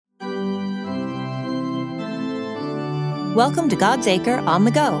Welcome to God's Acre on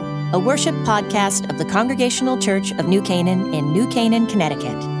the Go, a worship podcast of the Congregational Church of New Canaan in New Canaan,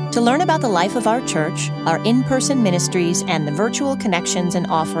 Connecticut. To learn about the life of our church, our in-person ministries, and the virtual connections and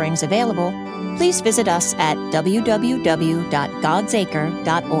offerings available, please visit us at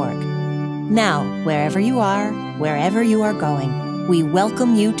www.godsacre.org. Now, wherever you are going, we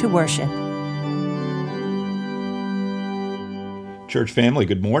welcome you to worship. Church family,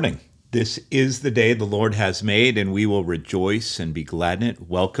 good morning. This is the day the Lord has made, and we will rejoice and be glad in it.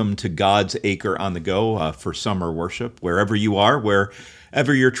 Welcome to God's Acre on the Go for summer worship. Wherever you are,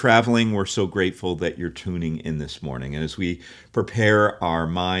 wherever you're traveling, we're so grateful that you're tuning in this morning. And as we prepare our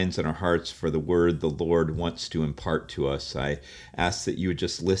minds and our hearts for the word the Lord wants to impart to us, I ask that you would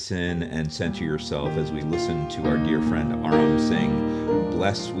just listen and center yourself as we listen to our dear friend Aram sing,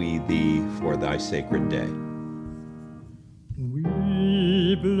 "Bless we thee for thy sacred day."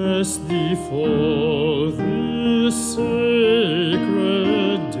 We bless thee for this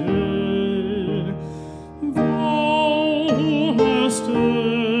sacred day. Thou hast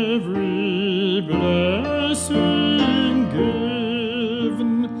every blessing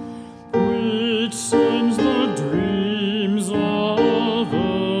given, which sends the dreams of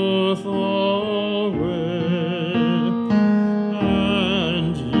earth away,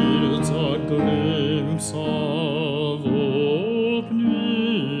 and yields a glimpse of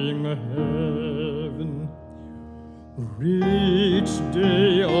opening heaven. Rich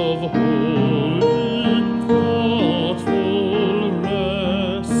day of holy, thoughtful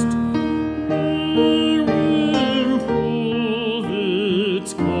rest, may we improve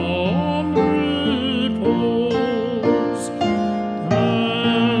its calm repose,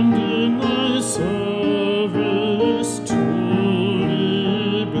 and in thy service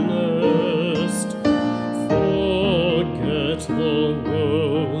truly blessed, forget the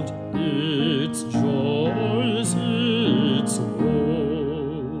world, its joys, its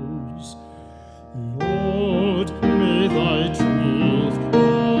woes. Lord, may thy truth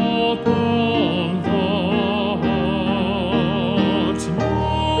upon the heart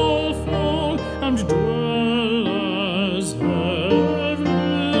now fall and dwell as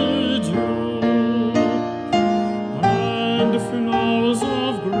heavenly dew, and flowers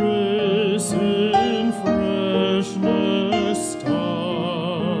of grace in freshness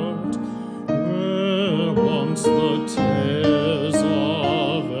start, where once the tares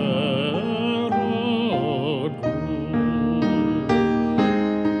of error grew.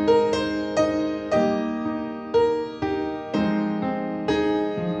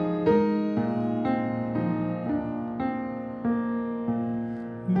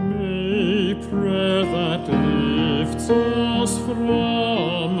 May prayer that lifts us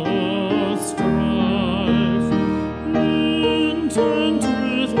from earth's strife, intent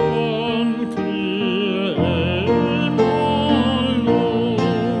with one clear aim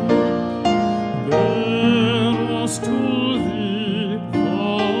alone, bear us to thee, the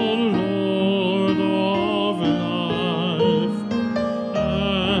Lord of life,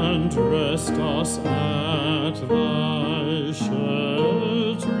 and rest us at thy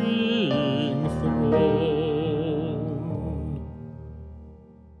sheltering throne.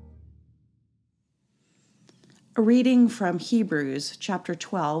 A reading from Hebrews chapter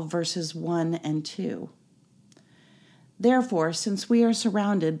 12, verses 1 and 2. Therefore, since we are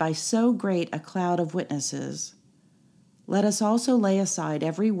surrounded by so great a cloud of witnesses, let us also lay aside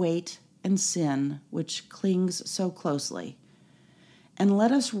every weight and sin which clings so closely, and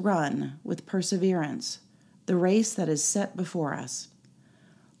let us run with perseverance the race that is set before us,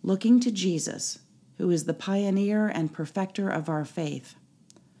 looking to Jesus, who is the pioneer and perfecter of our faith,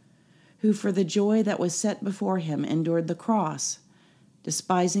 who for the joy that was set before him endured the cross,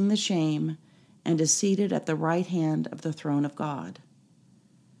 despising the shame, and is seated at the right hand of the throne of God.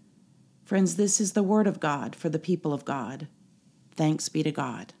 Friends, this is the word of God for the people of God. Thanks be to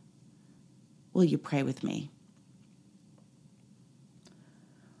God. Will you pray with me?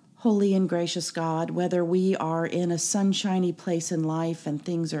 Holy and gracious God, whether we are in a sunshiny place in life and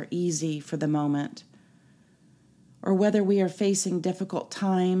things are easy for the moment, or whether we are facing difficult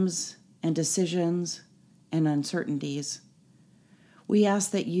times and decisions and uncertainties, we ask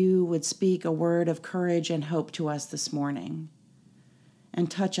that you would speak a word of courage and hope to us this morning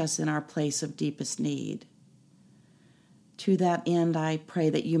and touch us in our place of deepest need. To that end, I pray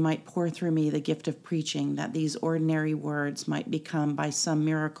that you might pour through me the gift of preaching, that these ordinary words might become, by some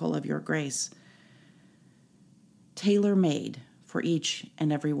miracle of your grace, tailor-made for each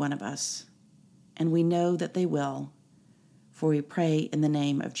and every one of us. And we know that they will, for we pray in the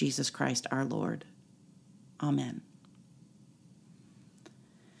name of Jesus Christ our Lord. Amen.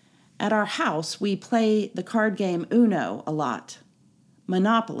 At our house, we play the card game Uno a lot.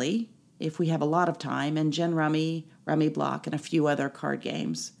 Monopoly, if we have a lot of time, and Gin Rummy, Rummy Block, and a few other card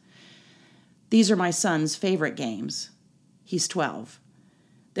games. These are my son's favorite games. He's 12.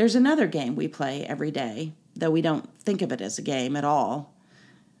 There's another game we play every day, though we don't think of it as a game at all.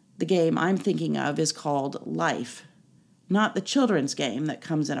 The game I'm thinking of is called Life, not the children's game that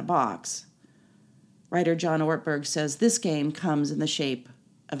comes in a box. Writer John Ortberg says this game comes in the shape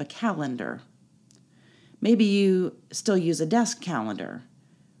of a calendar. Maybe you still use a desk calendar,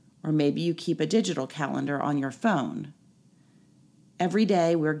 or maybe you keep a digital calendar on your phone. Every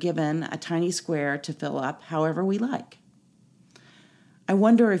day we're given a tiny square to fill up however we like. I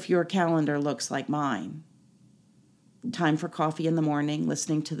wonder if your calendar looks like mine. Time for coffee in the morning,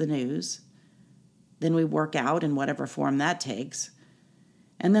 listening to the news. Then we work out in whatever form that takes.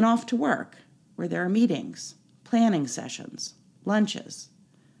 And then off to work, where there are meetings, planning sessions, lunches,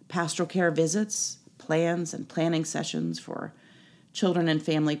 pastoral care visits, plans and planning sessions for children and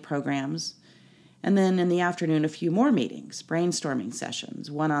family programs, and then in the afternoon a few more meetings, brainstorming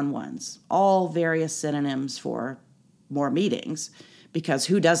sessions, one-on-ones, all various synonyms for more meetings, because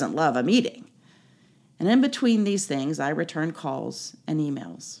who doesn't love a meeting? And in between these things, I return calls and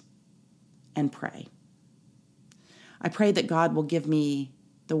emails and pray. I pray that God will give me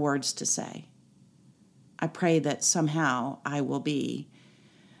the words to say. I pray that somehow I will be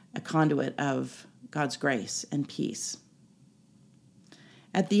a conduit of God's grace and peace.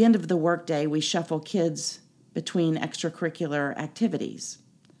 At the end of the workday, we shuffle kids between extracurricular activities.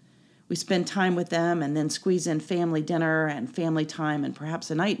 We spend time with them and then squeeze in family dinner and family time and perhaps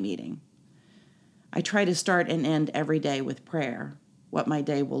a night meeting. I try to start and end every day with prayer, what my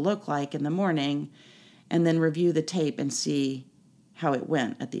day will look like in the morning, and then review the tape and see how it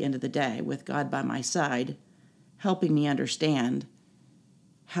went at the end of the day with God by my side, helping me understand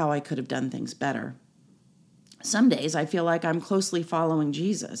how I could have done things better. Some days I feel like I'm closely following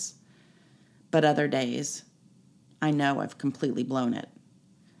Jesus, but other days I know I've completely blown it.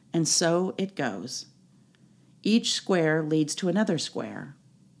 And so it goes. Each square leads to another square.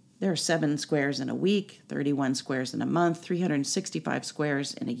 There are 7 squares in a week, 31 squares in a month, 365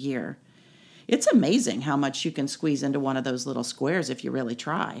 squares in a year. It's amazing how much you can squeeze into one of those little squares if you really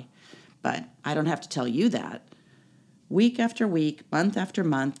try. But I don't have to tell you that. Week after week, month after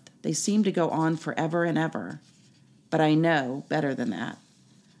month, they seem to go on forever and ever. But I know better than that.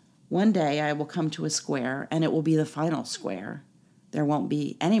 One day I will come to a square, and it will be the final square. There won't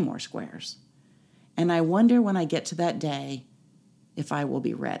be any more squares. And I wonder when I get to that day if I will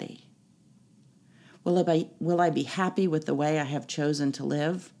be ready. Will I be happy with the way I have chosen to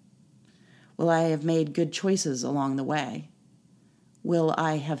live? Will I have made good choices along the way? Will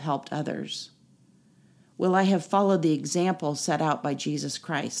I have helped others? Will I have followed the example set out by Jesus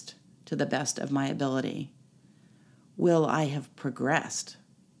Christ to the best of my ability? Will I have progressed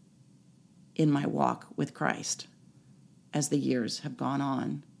in my walk with Christ as the years have gone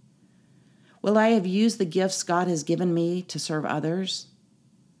on? Will I have used the gifts God has given me to serve others?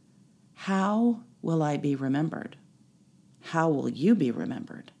 How will I be remembered? How will you be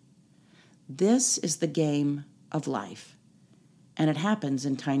remembered? This is the game of life, and it happens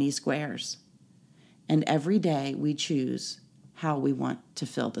in tiny squares. And every day we choose how we want to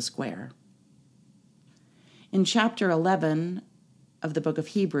fill the square. In chapter 11 of the book of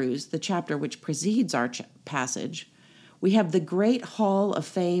Hebrews, the chapter which precedes our passage, we have the great hall of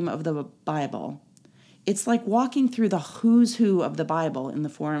fame of the Bible. It's like walking through the who's who of the Bible in the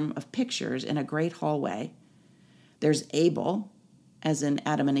form of pictures in a great hallway. There's Abel, as in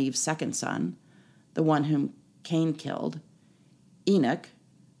Adam and Eve's second son, the one whom Cain killed. Enoch,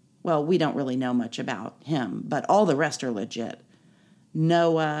 well, we don't really know much about him, but all the rest are legit.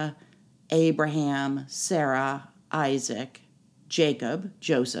 Noah, Abraham, Sarah, Isaac, Jacob,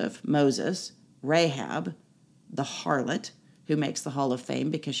 Joseph, Moses, Rahab, the harlot, who makes the Hall of Fame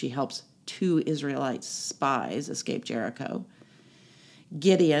because she helps 2 Israelite spies escape Jericho,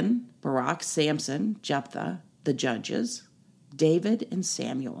 Gideon, Barak, Samson, Jephthah, the judges, David, and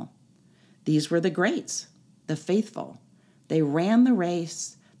Samuel. These were the greats, the faithful. They ran the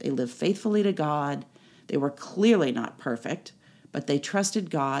race. They lived faithfully to God. They were clearly not perfect, but they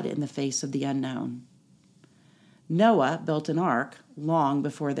trusted God in the face of the unknown. Noah built an ark long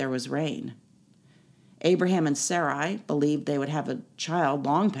before there was rain. Abraham and Sarai believed they would have a child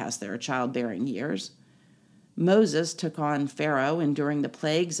long past their childbearing years. Moses took on Pharaoh, enduring the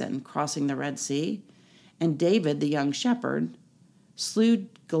plagues and crossing the Red Sea. And David, the young shepherd, slew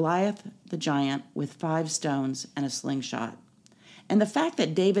Goliath the giant with 5 stones and a slingshot. And the fact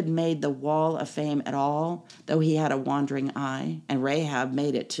that David made the wall of fame at all, though he had a wandering eye, and Rahab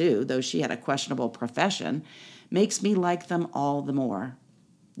made it too, though she had a questionable profession, makes me like them all the more.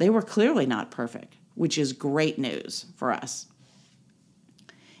 They were clearly not perfect, which is great news for us.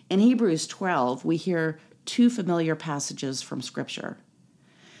 In Hebrews 12, we hear two familiar passages from Scripture.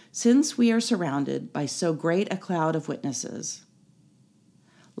 Since we are surrounded by so great a cloud of witnesses,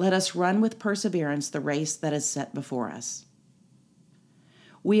 let us run with perseverance the race that is set before us.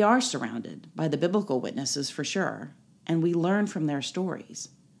 We are surrounded by the biblical witnesses for sure, and we learn from their stories.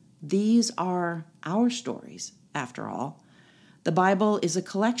 These are our stories, after all. The Bible is a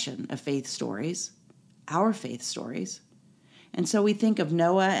collection of faith stories, our faith stories. And so we think of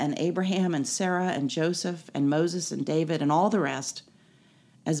Noah and Abraham and Sarah and Joseph and Moses and David and all the rest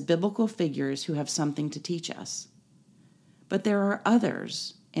as biblical figures who have something to teach us. But there are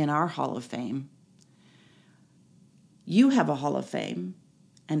others in our Hall of Fame. You have a Hall of Fame,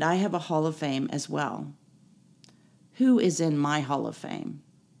 and I have a Hall of Fame as well. Who is in my Hall of Fame?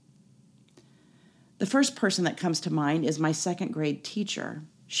 The first person that comes to mind is my second grade teacher.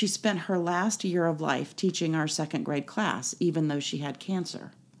 She spent her last year of life teaching our second grade class, even though she had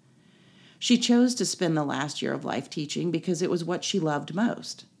cancer. She chose to spend the last year of life teaching because it was what she loved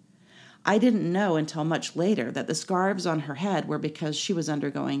most. I didn't know until much later that the scarves on her head were because she was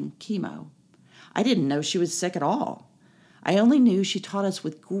undergoing chemo. I didn't know she was sick at all. I only knew she taught us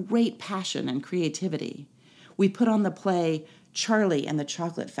with great passion and creativity. We put on the play Charlie and the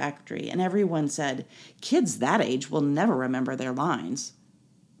Chocolate Factory, and everyone said, kids that age will never remember their lines.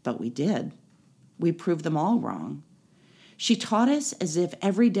 But we did. We proved them all wrong. She taught us as if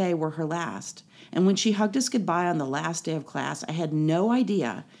every day were her last, and when she hugged us goodbye on the last day of class, I had no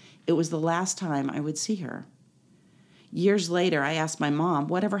idea it was the last time I would see her. Years later, I asked my mom,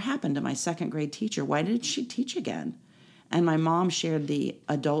 whatever happened to my second grade teacher? Why did she teach again? And my mom shared the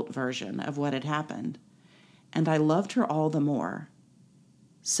adult version of what had happened. And I loved her all the more.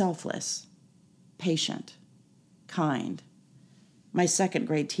 Selfless, patient, kind. My second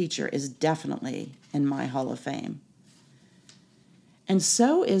grade teacher is definitely in my Hall of Fame. And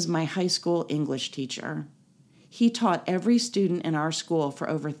so is my high school English teacher. He taught every student in our school for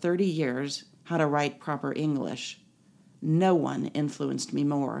over 30 years how to write proper English. No one influenced me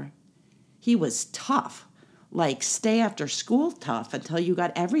more. He was tough, like stay after school tough until you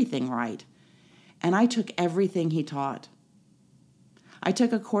got everything right. And I took everything he taught. I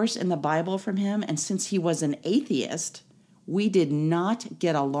took a course in the Bible from him, and since he was an atheist, we did not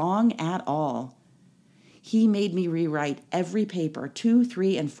get along at all. He made me rewrite every paper 2,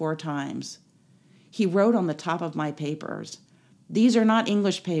 3, and 4 times. He wrote on the top of my papers, "These are not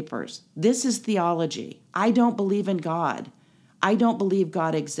English papers. This is theology. I don't believe in God. I don't believe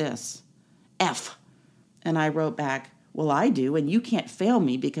God exists. F." And I wrote back, "Well, I do, and you can't fail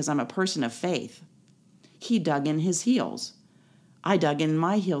me because I'm a person of faith." He dug in his heels. I dug in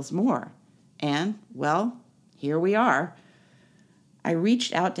my heels more. And, well, here we are. I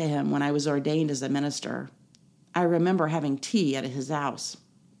reached out to him when I was ordained as a minister. I remember having tea at his house.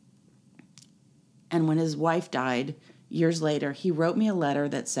 And when his wife died, years later, he wrote me a letter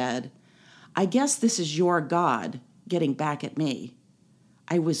that said, "I guess this is your God getting back at me."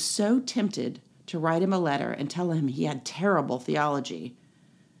 I was so tempted to write him a letter and tell him he had terrible theology.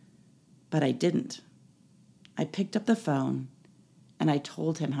 But I didn't. I picked up the phone and I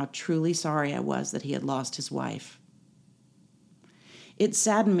told him how truly sorry I was that he had lost his wife. It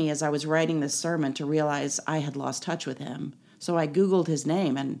saddened me as I was writing this sermon to realize I had lost touch with him, so I Googled his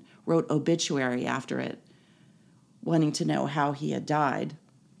name and wrote obituary after it, wanting to know how he had died.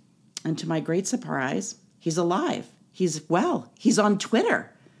 And to my great surprise, he's alive. He's well. He's on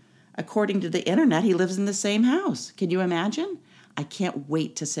Twitter. According to the internet, he lives in the same house. Can you imagine? I can't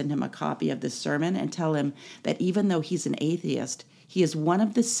wait to send him a copy of this sermon and tell him that even though he's an atheist, he is one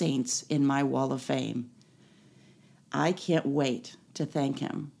of the saints in my wall of fame. I can't wait to thank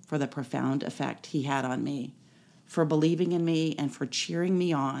him for the profound effect he had on me, for believing in me and for cheering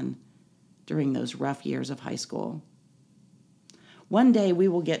me on during those rough years of high school. One day we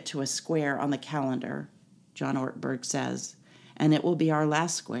will get to a square on the calendar, John Ortberg says, and it will be our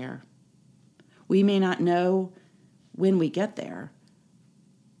last square. We may not know when we get there,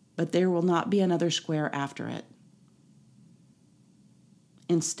 but there will not be another square after it.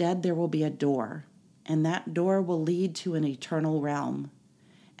 Instead, there will be a door, and that door will lead to an eternal realm.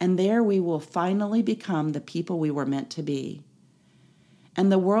 And there we will finally become the people we were meant to be.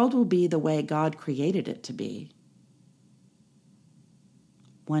 And the world will be the way God created it to be.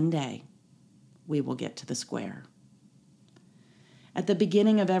 One day, we will get to the square. At the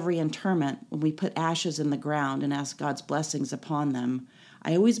beginning of every interment, when we put ashes in the ground and ask God's blessings upon them,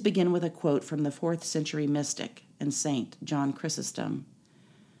 I always begin with a quote from the 4th century mystic and saint, John Chrysostom,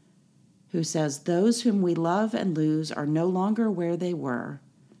 who says, "Those whom we love and lose are no longer where they were.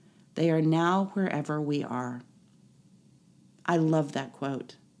 They are now wherever we are." I love that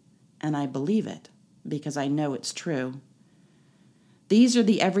quote, and I believe it because I know it's true. These are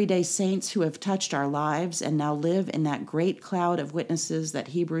the everyday saints who have touched our lives and now live in that great cloud of witnesses that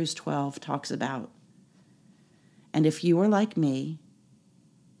Hebrews 12 talks about. And if you are like me,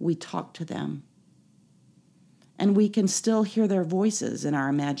 we talk to them. And we can still hear their voices in our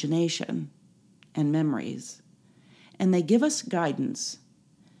imagination and memories. And they give us guidance,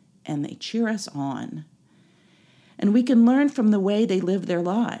 and they cheer us on. And we can learn from the way they live their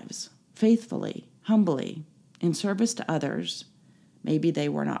lives, faithfully, humbly, in service to others. Maybe they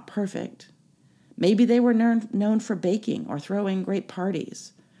were not perfect. Maybe they were known for baking or throwing great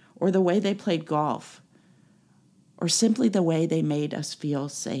parties, or the way they played golf, or simply the way they made us feel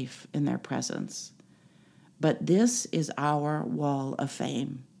safe in their presence. But this is our wall of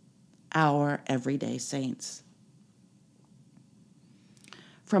fame, our everyday saints.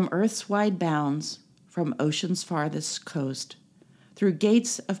 From earth's wide bounds, from ocean's farthest coast, through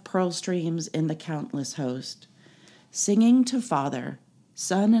gates of pearl streams in the countless host, singing to Father,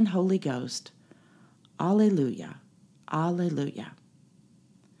 Son, and Holy Ghost, Alleluia, Alleluia.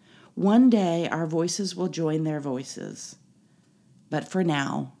 One day our voices will join their voices, but for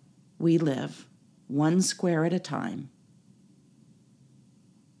now we live one square at a time.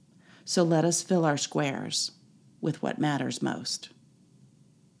 So let us fill our squares with what matters most.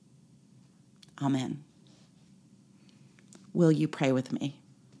 Amen. Will you pray with me?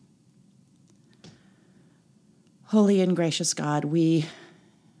 Holy and gracious God, we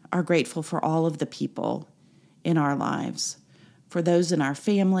are grateful for all of the people in our lives, for those in our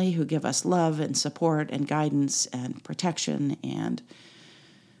family who give us love and support and guidance and protection, and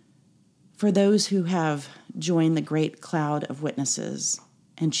for those who have joined the great cloud of witnesses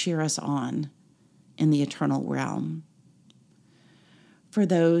and cheer us on in the eternal realm. For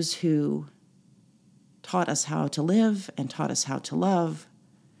those who taught us how to live and taught us how to love,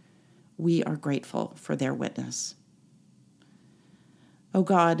 we are grateful for their witness. Oh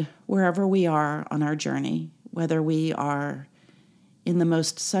God, wherever we are on our journey, whether we are in the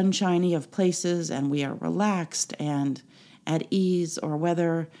most sunshiny of places and we are relaxed and at ease, or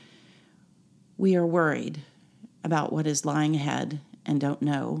whether we are worried about what is lying ahead and don't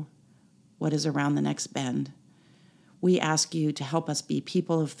know what is around the next bend, we ask you to help us be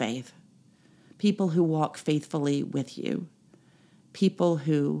people of faith, people who walk faithfully with you, people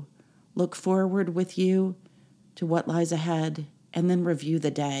who look forward with you to what lies ahead, and then review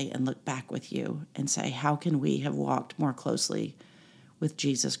the day and look back with you and say, how can we have walked more closely with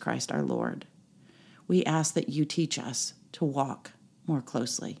Jesus Christ our Lord? We ask that you teach us to walk more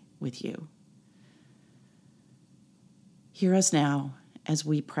closely with you. Hear us now as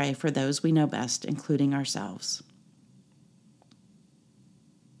we pray for those we know best, including ourselves.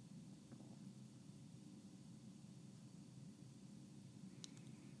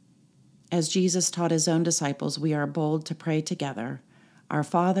 As Jesus taught his own disciples, we are bold to pray together. Our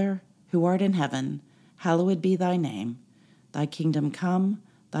Father, who art in heaven, hallowed be thy name. Thy kingdom come,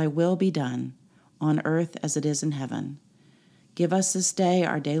 thy will be done, on earth as it is in heaven. Give us this day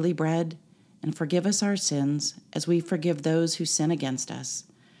our daily bread, and forgive us our sins, as we forgive those who sin against us.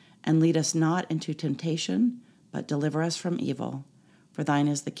 And lead us not into temptation, but deliver us from evil. For thine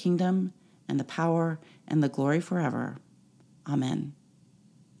is the kingdom, and the power, and the glory forever. Amen.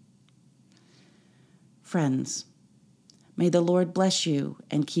 Friends, may the Lord bless you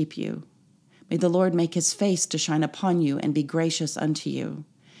and keep you. May the Lord make his face to shine upon you and be gracious unto you.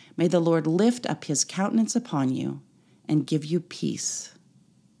 May the Lord lift up his countenance upon you and give you peace,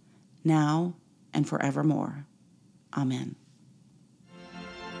 now and forevermore. Amen.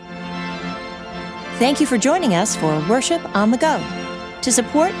 Thank you for joining us for Worship on the Go. To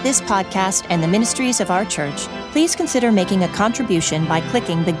support this podcast and the ministries of our church, please consider making a contribution by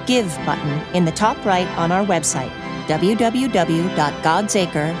clicking the Give button in the top right on our website,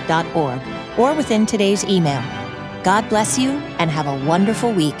 www.godsacre.org, or within today's email. God bless you and have a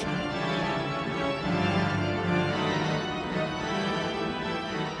wonderful week.